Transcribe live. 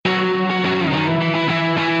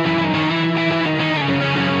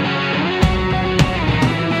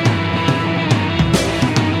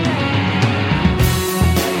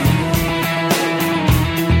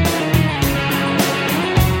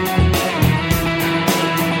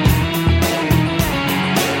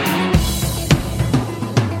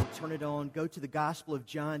to the Gospel of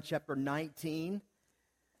John, chapter 19.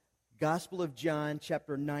 Gospel of John,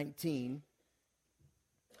 chapter 19.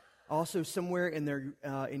 Also, somewhere in there,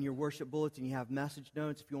 in your worship bulletin, you have message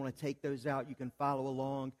notes. If you want to take those out, you can follow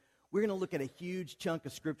along. We're going to look at a huge chunk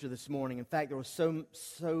of Scripture this morning. In fact, there was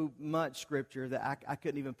so much Scripture that I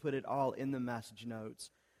couldn't even put it all in the message notes.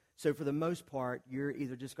 So for the most part, you're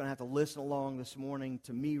either just going to have to listen along this morning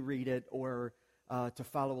to me read it or to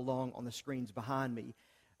follow along on the screens behind me.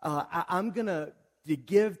 I'm going to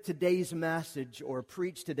give today's message or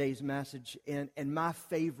preach today's message in my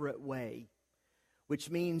favorite way, which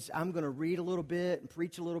means I'm going to read a little bit and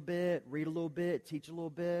preach a little bit, read a little bit, teach a little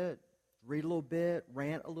bit, read a little bit,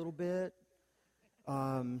 rant a little bit,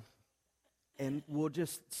 and we'll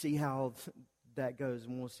just see how that goes,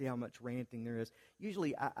 and we'll see how much ranting there is.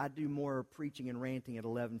 Usually, I do more preaching and ranting at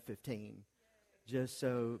 11:15, just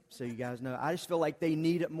so you guys know. I just feel like they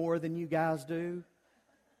need it more than you guys do,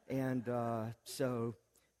 and so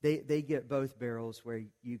they get both barrels where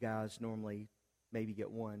you guys normally maybe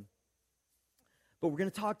get one. But we're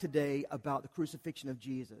going to talk today about the crucifixion of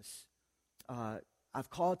Jesus. I've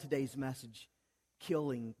called today's message,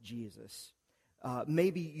 Killing Jesus.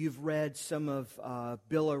 Maybe you've read some of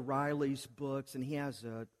Bill O'Reilly's books, and he has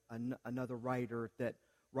another writer that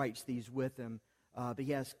writes these with him. But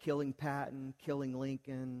he has Killing Patton, Killing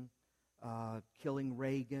Lincoln, Killing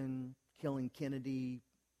Reagan, Killing Kennedy,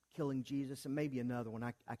 Killing Jesus, and maybe another one.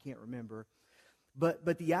 I can't remember.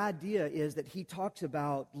 But the idea is that he talks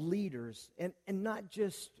about leaders, and not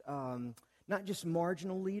just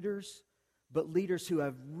marginal leaders, but leaders who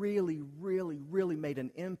have really, really, really made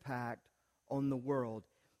an impact on the world.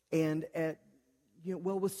 And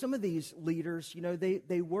with some of these leaders,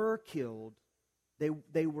 they were killed,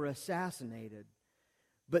 they were assassinated.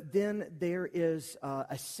 But then there is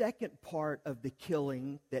a second part of the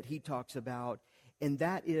killing that he talks about, and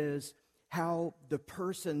that is how the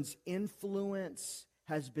person's influence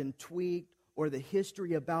has been tweaked, or the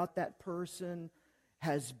history about that person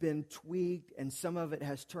has been tweaked, and some of it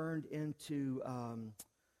has turned into,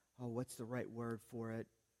 what's the right word for it?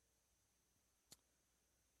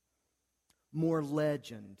 More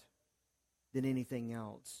legend than anything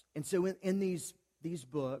else. And so in these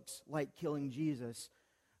books, like Killing Jesus,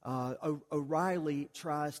 O'Reilly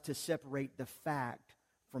tries to separate the fact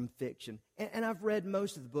from fiction. And I've read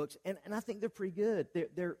most of the books, and I think they're pretty good.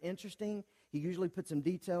 They're interesting. He usually puts some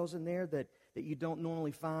details in there that you don't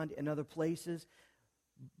normally find in other places.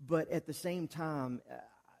 But at the same time,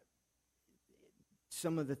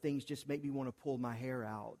 some of the things just make me want to pull my hair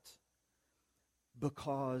out,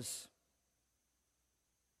 because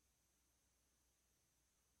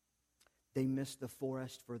they miss the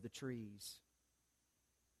forest for the trees.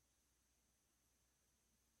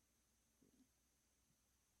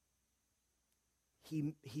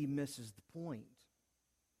 He misses the point.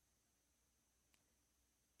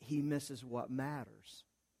 He misses what matters.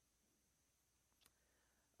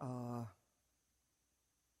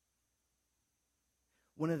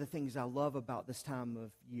 One of the things I love about this time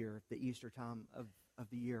of year, the Easter time of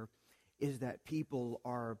the year, is that people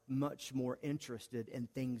are much more interested in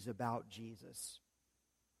things about Jesus.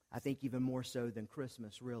 I think even more so than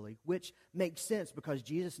Christmas, really, which makes sense because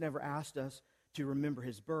Jesus never asked us to remember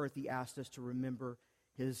his birth. He asked us to remember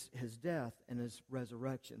his death and his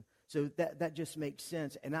resurrection. So that just makes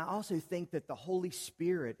sense. And I also think that the Holy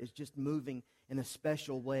Spirit is just moving in a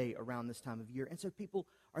special way around this time of year. And so people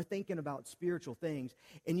are thinking about spiritual things.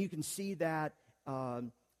 And you can see that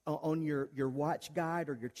on your watch guide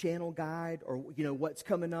or your channel guide, or what's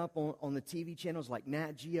coming up on the TV channels like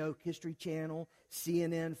Nat Geo, History Channel,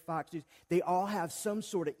 CNN, Fox News. They all have some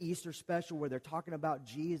sort of Easter special where they're talking about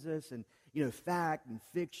Jesus and fact and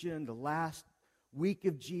fiction, the last week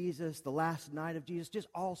of Jesus, the last night of Jesus, just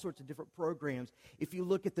all sorts of different programs. If you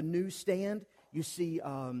look at the newsstand, you see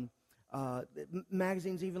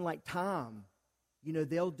magazines even like Time.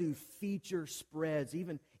 They'll do feature spreads,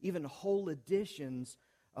 even whole editions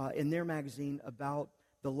in their magazine about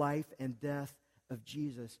the life and death of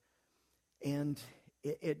Jesus. And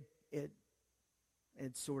it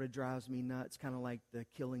sort of drives me nuts, kind of like the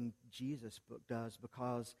Killing Jesus book does,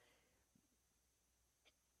 because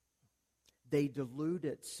they dilute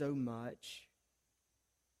it so much,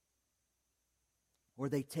 or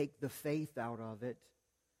they take the faith out of it,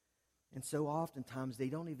 and so oftentimes they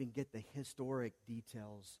don't even get the historic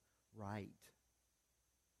details right.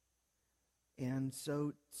 And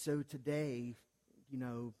so today,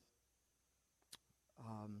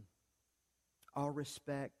 all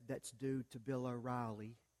respect that's due to Bill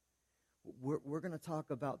O'Reilly, we're going to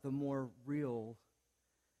talk about the more real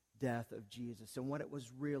death of Jesus and what it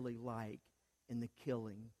was really like in the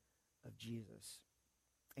killing of Jesus.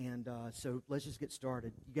 And so let's just get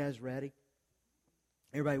started. You guys ready?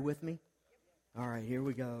 Everybody with me? All right, here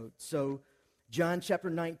we go. So John chapter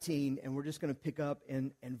 19, and we're just going to pick up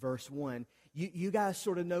in verse 1. You guys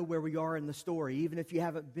sort of know where we are in the story. Even if you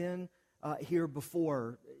haven't been here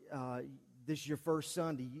before, this is your first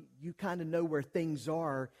Sunday, you kind of know where things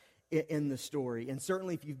are in the story. And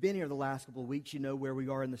certainly if you've been here the last couple of weeks, you know where we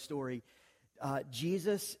are in the story.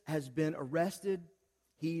 Jesus has been arrested.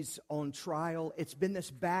 He's on trial. It's been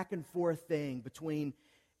this back and forth thing between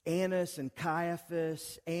Annas and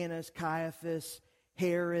Caiaphas,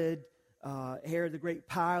 Herod, Herod the Great,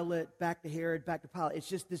 Pilate, back to Herod, back to Pilate. It's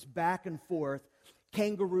just this back and forth,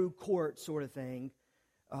 kangaroo court sort of thing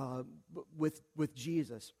with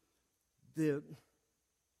Jesus. The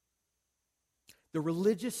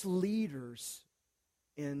religious leaders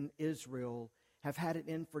in Israel have had it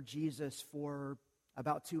in for Jesus for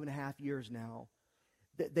about 2.5 years now.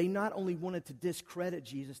 They not only wanted to discredit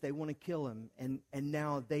Jesus, they want to kill him. And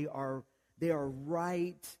now they are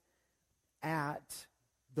right at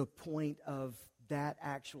the point of that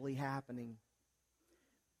actually happening.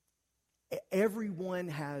 Everyone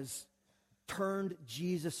has turned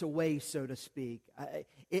Jesus away, so to speak.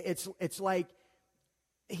 It's like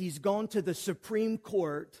he's gone to the Supreme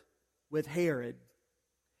Court with Herod,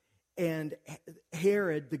 and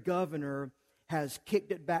Herod, the governor, has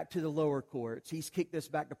kicked it back to the lower courts. He's kicked this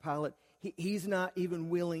back to Pilate. He's not even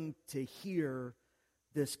willing to hear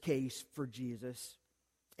this case for Jesus.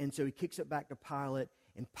 And so he kicks it back to Pilate,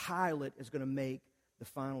 and Pilate is going to make the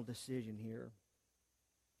final decision here.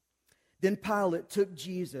 Then Pilate took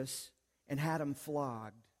Jesus and had him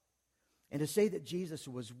flogged. And to say that Jesus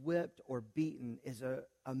was whipped or beaten is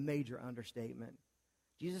a major understatement.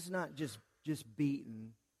 Jesus is not just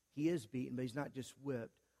beaten. He is beaten, but he's not just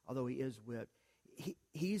whipped, although he is whipped.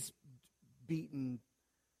 He's beaten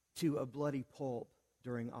to a bloody pulp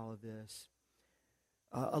during all of this.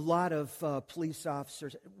 A lot of police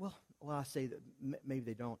officers, well, I say that maybe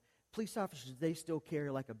they don't. Police officers, they still carry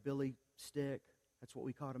like a billy stick. That's what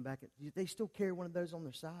we called them back. They still carry one of those on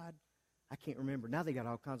their side. I can't remember. Now they got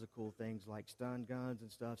all kinds of cool things like stun guns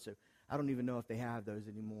and stuff, so I don't even know if they have those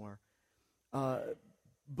anymore.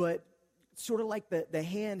 But sort of like the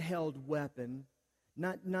handheld weapon,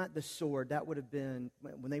 not the sword. That would have been,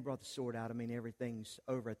 when they brought the sword out, I mean, everything's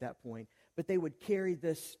over at that point. But they would carry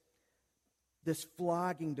this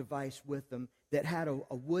flogging device with them that had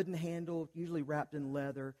a wooden handle, usually wrapped in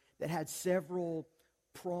leather, that had several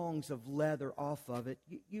prongs of leather off of it,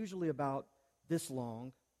 usually about this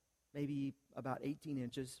long, maybe about 18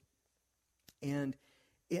 inches. And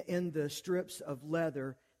in the strips of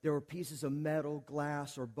leather, there were pieces of metal,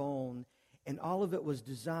 glass, or bone, and all of it was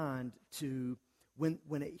designed to, when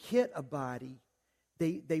it hit a body,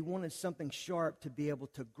 they wanted something sharp to be able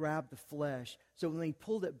to grab the flesh. So when they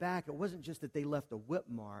pulled it back, it wasn't just that they left a whip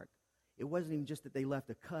mark. It wasn't even just that they left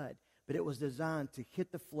a cut, but it was designed to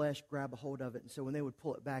hit the flesh, grab a hold of it. And so when they would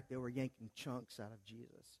pull it back, they were yanking chunks out of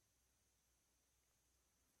Jesus.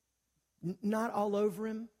 Not all over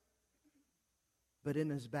him, but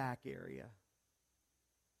in his back area.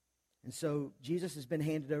 And so Jesus has been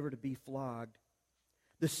handed over to be flogged.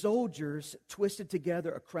 The soldiers twisted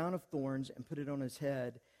together a crown of thorns and put it on his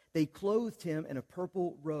head. They clothed him in a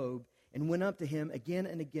purple robe and went up to him again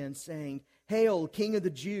and again, saying, "Hail, King of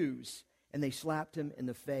the Jews!" And they slapped him in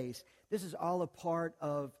the face. This is all a part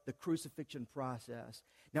of the crucifixion process.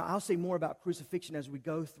 Now, I'll say more about crucifixion as we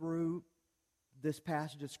go through this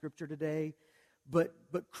passage of Scripture today. But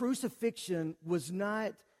crucifixion was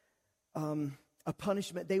not a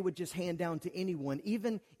punishment they would just hand down to anyone,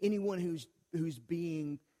 even anyone who's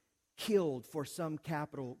being killed for some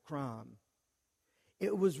capital crime.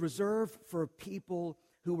 It was reserved for people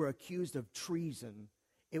who were accused of treason.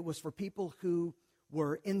 It was for people who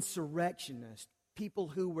were insurrectionists, people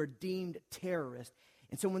who were deemed terrorists,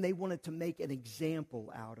 and someone they wanted to make an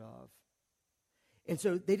example out of. And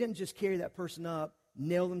so they didn't just carry that person up,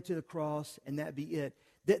 nail them to the cross, and that be it.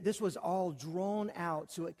 This was all drawn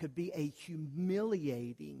out so it could be a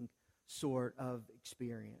humiliating sort of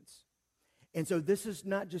experience. And so this is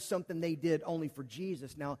not just something they did only for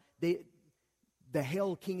Jesus. Now, the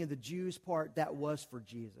Hail King of the Jews part, that was for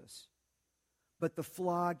Jesus. But the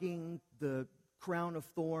flogging, the crown of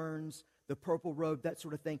thorns, the purple robe, that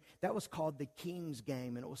sort of thing, that was called the King's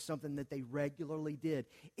Game, and it was something that they regularly did.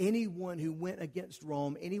 Anyone who went against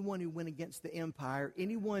Rome, anyone who went against the empire,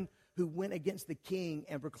 anyone who went against the king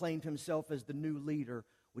and proclaimed himself as the new leader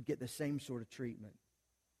would get the same sort of treatment.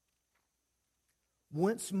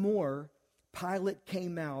 Once more, Pilate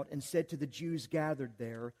came out and said to the Jews gathered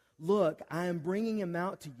there, Look, I am bringing him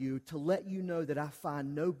out to you to let you know that I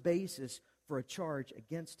find no basis for a charge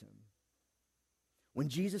against him." When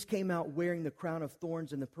Jesus came out wearing the crown of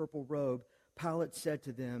thorns and the purple robe, Pilate said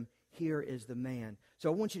to them, "Here is the man."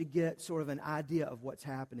 So I want you to get sort of an idea of what's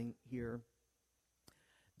happening here.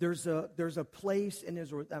 There's a place in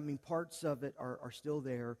Israel, parts of it are still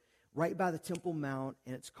there, right by the Temple Mount,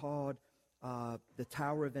 and it's called the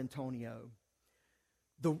Tower of Antonio.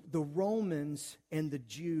 The Romans and the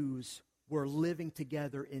Jews were living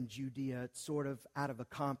together in Judea, sort of out of a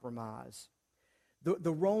compromise.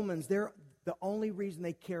 The Romans, the only reason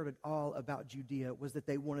they cared at all about Judea was that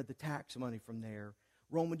they wanted the tax money from there.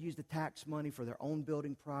 Rome would use the tax money for their own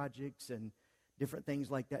building projects and different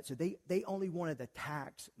things like that. So they only wanted the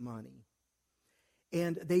tax money.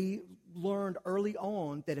 And they learned early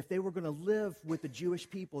on that if they were going to live with the Jewish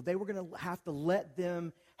people, they were going to have to let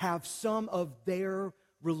them have some of their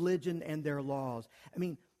religion and their laws.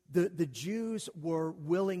 The Jews were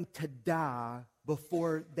willing to die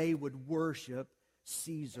before they would worship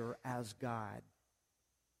Caesar as God.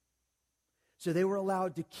 So they were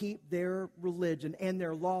allowed to keep their religion and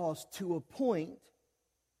their laws to a point.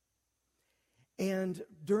 And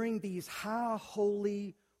during these high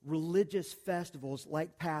holy religious festivals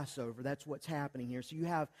like Passover, that's what's happening here. So you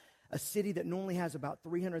have a city that normally has about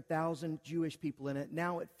 300,000 Jewish people in it.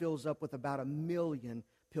 Now it fills up with about 1 million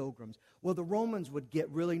pilgrims. Well, the Romans would get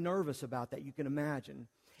really nervous about that, you can imagine.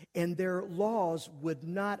 And their laws would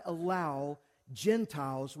not allow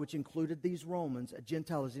Gentiles, which included these Romans. A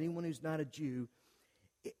Gentile is anyone who's not a Jew.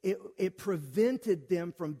 It prevented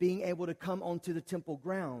them from being able to come onto the temple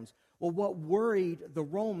grounds. Well, what worried the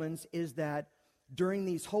Romans is that during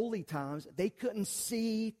these holy times, they couldn't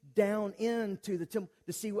see down into the temple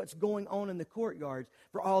to see what's going on in the courtyards.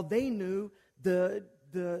 For all they knew, the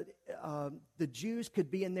Jews could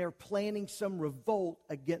be in there planning some revolt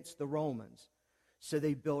against the Romans. So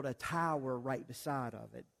they built a tower right beside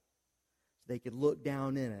of it, so they could look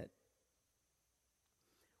down in it.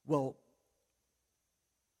 Well,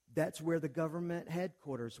 that's where the government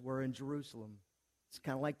headquarters were in Jerusalem. It's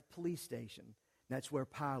kind of like the police station. That's where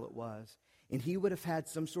Pilate was. And he would have had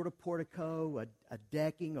some sort of portico, a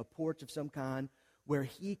decking, a porch of some kind, where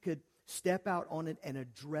he could step out on it and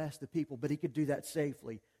address the people. But he could do that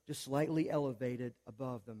safely, just slightly elevated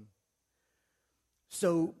above them.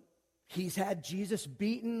 So he's had Jesus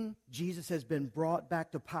beaten. Jesus has been brought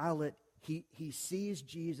back to Pilate. He sees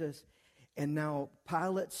Jesus. And now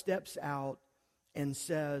Pilate steps out and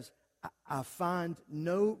says, I find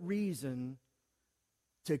no reason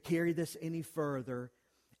to carry this any further.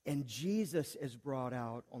 And Jesus is brought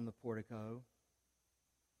out on the portico.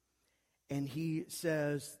 And he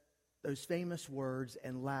says those famous words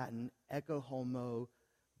in Latin, ecce homo,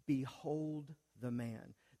 behold the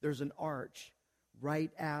man. There's an arch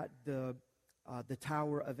right at the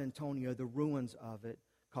Tower of Antonio, the ruins of it,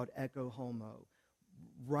 called ecce homo,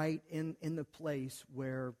 right in the place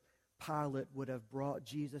where Pilate would have brought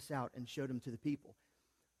Jesus out and showed him to the people.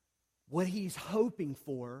 What he's hoping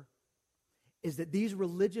for is that these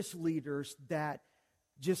religious leaders that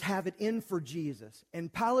just have it in for Jesus,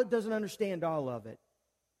 and Pilate doesn't understand all of it.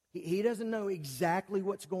 He doesn't know exactly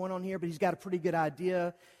what's going on here, but he's got a pretty good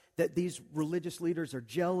idea that these religious leaders are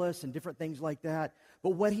jealous and different things like that.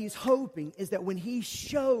 But what he's hoping is that when he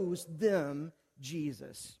shows them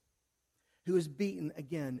Jesus, who is beaten,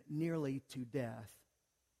 again, nearly to death,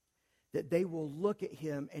 that they will look at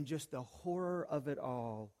him and just the horror of it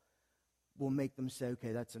all will make them say,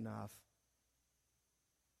 okay, that's enough.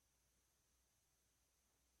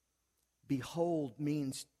 Behold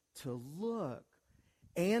means to look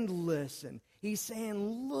and listen. He's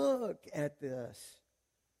saying, look at this.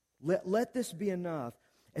 Let this be enough.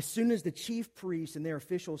 As soon as the chief priests and their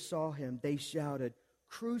officials saw him, they shouted,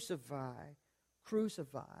 crucify,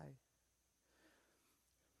 crucify.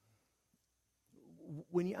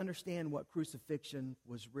 When you understand what crucifixion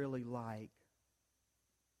was really like,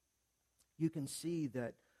 you can see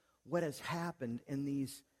that what has happened in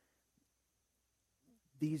these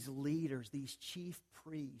leaders, these chief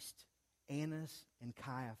priests, Annas and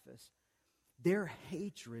Caiaphas, their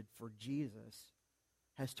hatred for Jesus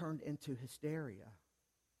has turned into hysteria.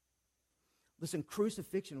 Listen,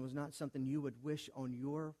 crucifixion was not something you would wish on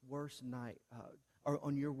your worst night or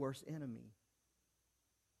on your worst enemy.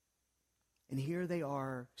 And here they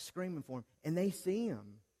are screaming for him, and they see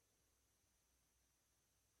him.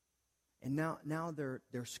 And now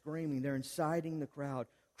they're screaming, they're inciting the crowd,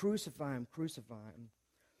 crucify him, crucify him.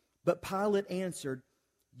 But Pilate answered,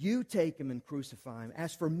 you take him and crucify him.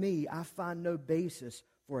 As for me, I find no basis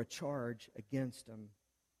for a charge against him.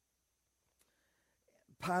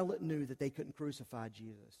 Pilate knew that they couldn't crucify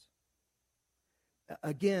Jesus.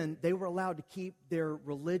 Again, they were allowed to keep their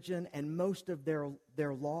religion and most of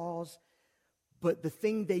their laws, but the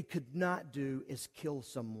thing they could not do is kill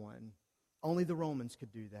someone. Only the Romans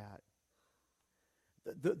could do that.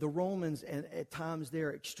 The Romans, and at times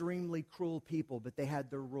they're extremely cruel people, but they had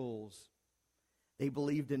their rules. They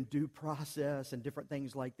believed in due process and different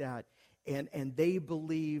things like that. And they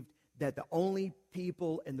believed that the only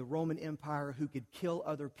people in the Roman Empire who could kill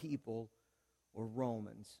other people were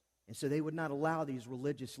Romans. And so they would not allow these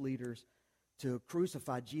religious leaders to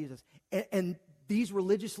crucify Jesus. And these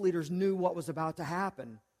religious leaders knew what was about to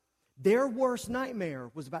happen. Their worst nightmare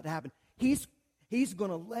was about to happen. He's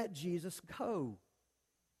going to let Jesus go.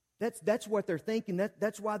 That's what they're thinking.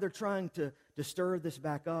 That's why they're trying to stir this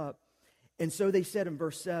back up. And so they said in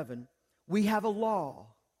verse 7, we have a law,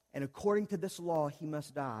 and according to this law he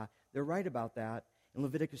must die. They're right about that. In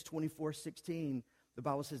Leviticus 24:16, the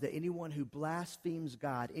Bible says that anyone who blasphemes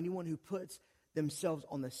God, anyone who puts themselves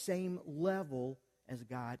on the same level as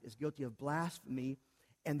God is guilty of blasphemy,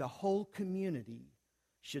 and the whole community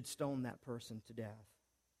should stone that person to death.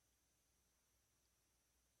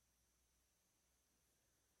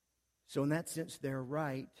 So in that sense, they're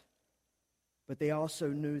right, but they also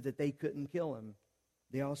knew that they couldn't kill him.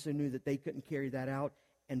 They also knew that they couldn't carry that out,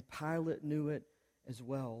 and Pilate knew it as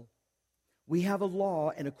well. We have a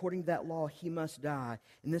law, and according to that law, he must die.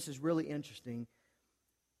 And this is really interesting.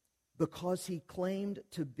 Because he claimed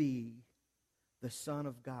to be the Son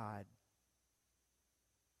of God.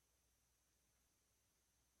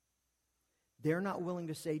 They're not willing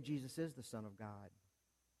to say Jesus is the Son of God,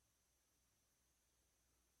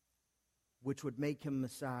 which would make him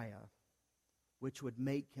Messiah, which would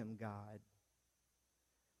make him God.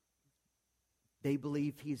 They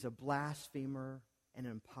believe he's a blasphemer and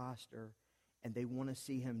an imposter, and they want to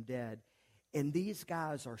see him dead. And these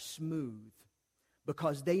guys are smooth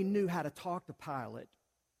because they knew how to talk to Pilate.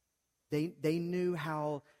 They knew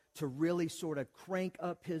how to really sort of crank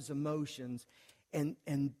up his emotions. And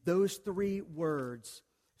those three words,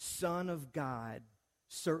 Son of God,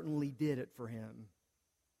 certainly did it for him.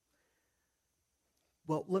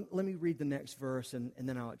 Well, let me read the next verse, and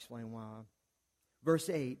then I'll explain why. Verse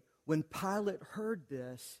 8, when Pilate heard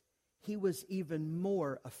this, he was even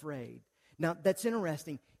more afraid. Now, that's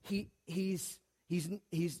interesting. He's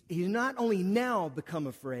not only now become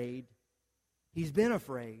afraid, he's been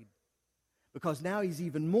afraid. Because now he's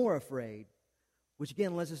even more afraid. Which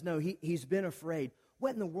again lets us know he's been afraid.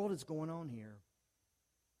 What in the world is going on here?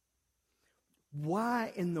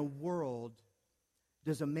 Why in the world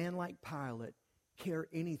does a man like Pilate care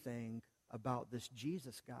anything about this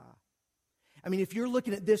Jesus guy? I mean, if you're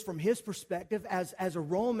looking at this from his perspective as a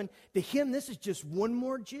Roman, to him this is just one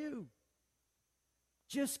more Jew.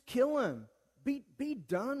 Just kill him. Be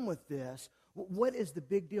done with this. What is the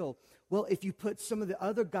big deal? Well, if you put some of the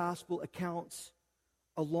other gospel accounts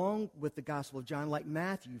along with the Gospel of John, like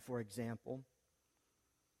Matthew, for example,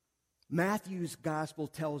 Matthew's gospel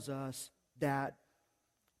tells us that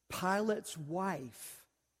Pilate's wife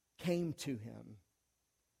came to him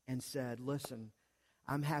and said, listen,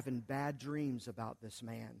 I'm having bad dreams about this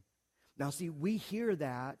man. Now, see, we hear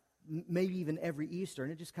that maybe even every Easter,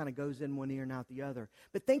 and it just kind of goes in one ear and out the other.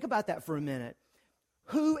 But think about that for a minute.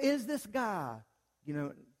 Who is this guy? You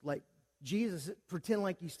know, like Jesus, pretend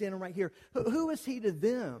like you're standing right here. Who is he to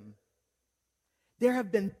them? There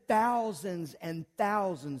have been thousands and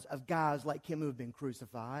thousands of guys like him who have been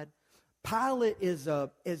crucified. Pilate is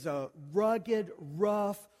a rugged,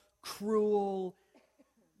 rough, cruel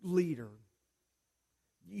leader.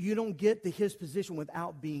 You don't get to his position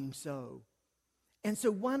without being so. And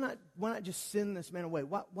so why not just send this man away?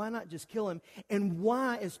 Why not just kill him? And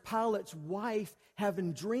why is Pilate's wife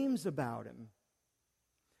having dreams about him?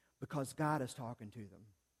 Because God is talking to them.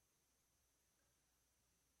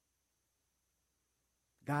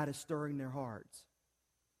 God is stirring their hearts.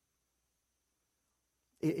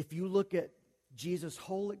 If you look at Jesus'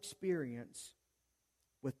 whole experience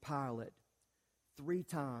with Pilate, 3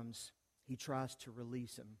 times he tries to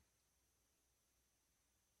release him.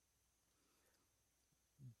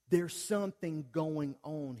 There's something going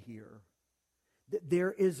on here.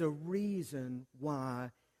 There is a reason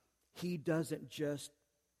why he doesn't just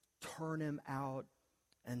turn him out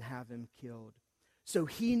and have him killed. So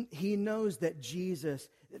he knows that Jesus,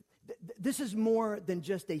 this is more than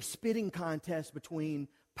just a spitting contest between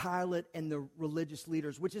Pilate and the religious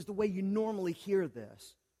leaders, which is the way you normally hear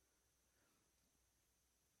this.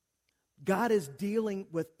 God is dealing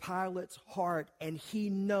with Pilate's heart, and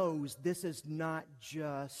he knows this is not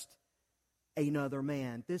just another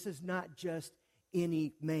man. This is not just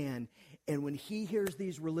any man. And when he hears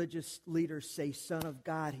these religious leaders say Son of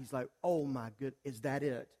God, he's like, oh my good, is that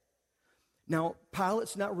it? Now,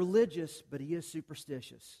 Pilate's not religious, but he is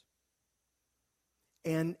superstitious.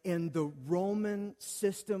 And in the Roman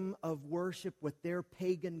system of worship with their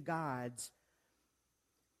pagan gods,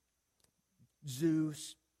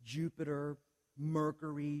 Zeus, Jupiter,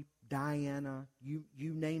 Mercury, Diana, you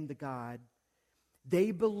name the god,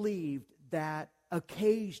 they believed that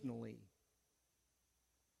occasionally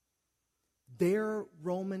their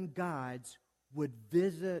Roman gods would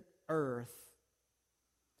visit earth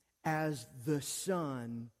as the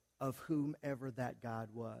son of whomever that god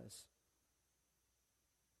was.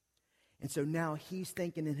 And so now he's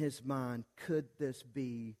thinking in his mind, could this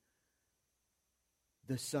be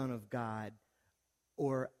the Son of God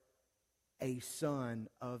or a son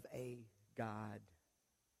of a God?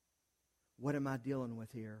 What am I dealing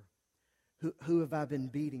with here? Who have I been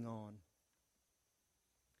beating on?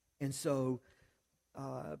 And so,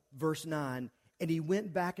 verse 9, and he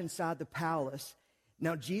went back inside the palace.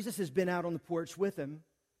 Now, Jesus has been out on the porch with him,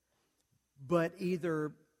 but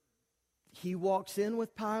either he walks in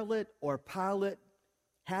with Pilate or Pilate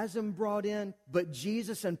has him brought in, but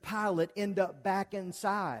Jesus and Pilate end up back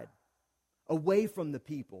inside, away from the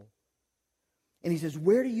people. And he says,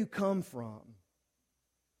 where do you come from?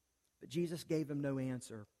 But Jesus gave him no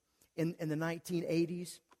answer. In the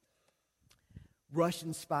 1980s,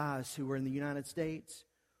 Russian spies who were in the United States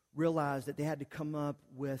realized that they had to come up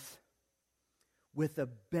with a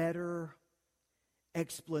better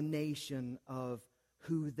explanation of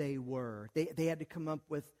who they were. They had to come up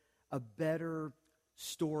with a better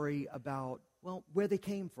story about, well, where they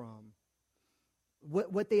came from.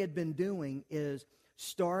 What they had been doing is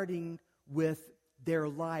starting with their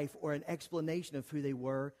life or an explanation of who they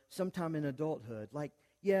were sometime in adulthood. Like,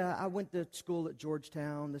 yeah, I went to school at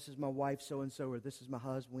Georgetown. This is my wife so-and-so, or this is my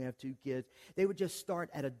husband. We have 2 kids. They would just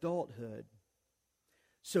start at adulthood.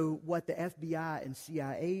 So what the FBI and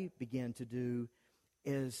CIA began to do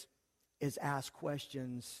is ask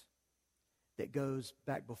questions that goes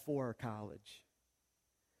back before college.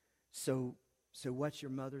 So what's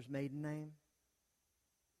your mother's maiden name?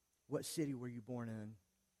 What city were you born in?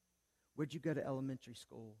 Where'd you go to elementary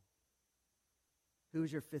school? Who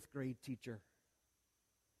was your 5th grade teacher?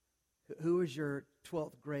 Who was your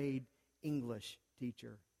 12th grade English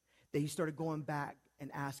teacher? They started going back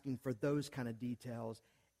and asking for those kind of details,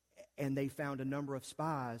 and they found a number of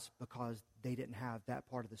spies because they didn't have that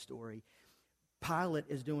part of the story. Pilate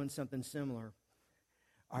is doing something similar.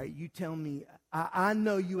 All right, you tell me, I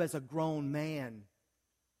know you as a grown man.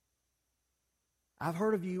 I've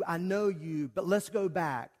heard of you, I know you, but let's go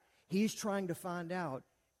back. He's trying to find out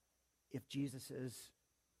if Jesus is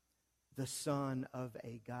the Son of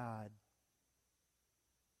a God.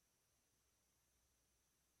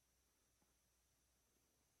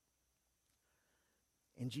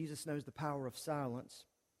 And Jesus knows the power of silence,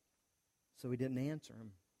 so he didn't answer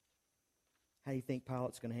him. How do you think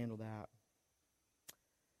Pilate's going to handle that?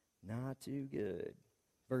 Not too good.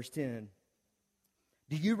 Verse 10.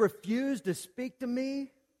 Do you refuse to speak to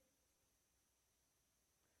me?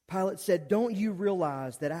 Pilate said, don't you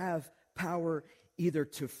realize that I have power either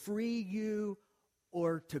to free you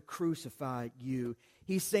or to crucify you?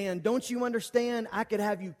 He's saying, don't you understand? I could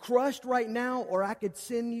have you crushed right now, or I could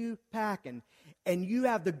send you packing. And you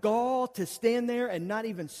have the gall to stand there and not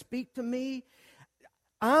even speak to me?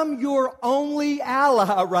 I'm your only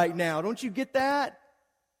ally right now. Don't you get that?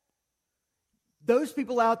 Those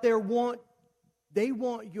people out there want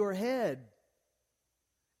your head.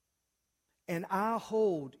 And I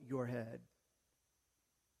hold your head.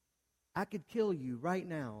 I could kill you right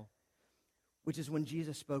now. Which is when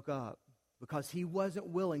Jesus spoke up, because he wasn't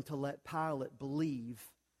willing to let Pilate believe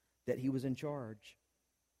that he was in charge.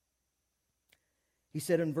 He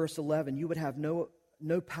said in verse 11, you would have no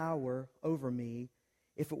power over me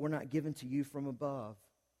if it were not given to you from above.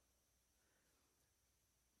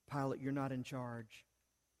 Pilate, you're not in charge.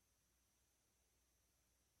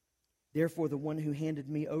 Therefore, the one who handed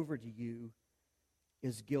me over to you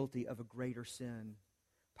is guilty of a greater sin.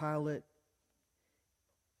 Pilate,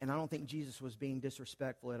 and I don't think Jesus was being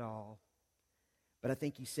disrespectful at all, but I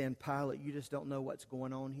think he's saying, Pilate, you just don't know what's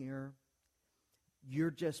going on here.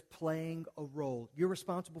 You're just playing a role. You're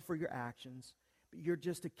responsible for your actions, but you're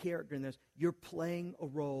just a character in this. You're playing a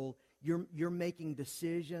role. You're making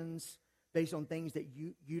decisions based on things that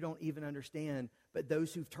you don't even understand. But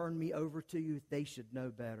those who've turned me over to you, they should know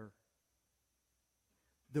better.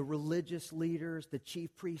 The religious leaders, the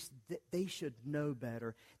chief priests, they should know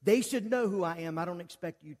better. They should know who I am. I don't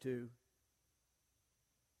expect you to.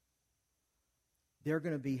 they're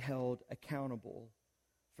going to be held accountable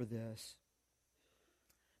for this.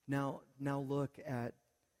 Now look at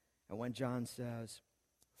what John says.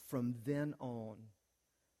 From then on,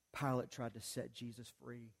 Pilate tried to set Jesus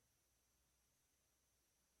free.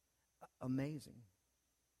 Amazing.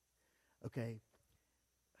 Okay,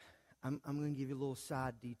 I'm going to give you a little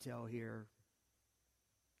side detail here.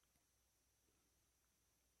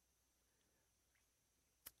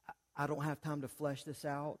 I don't have time to flesh this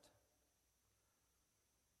out,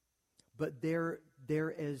 but there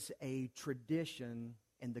is a tradition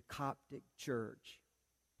in the Coptic church,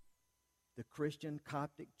 the Christian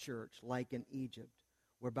Coptic church, like in Egypt,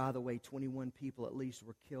 where, by the way, 21 people at least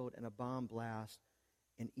were killed in a bomb blast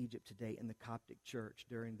in Egypt today in the Coptic church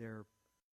during their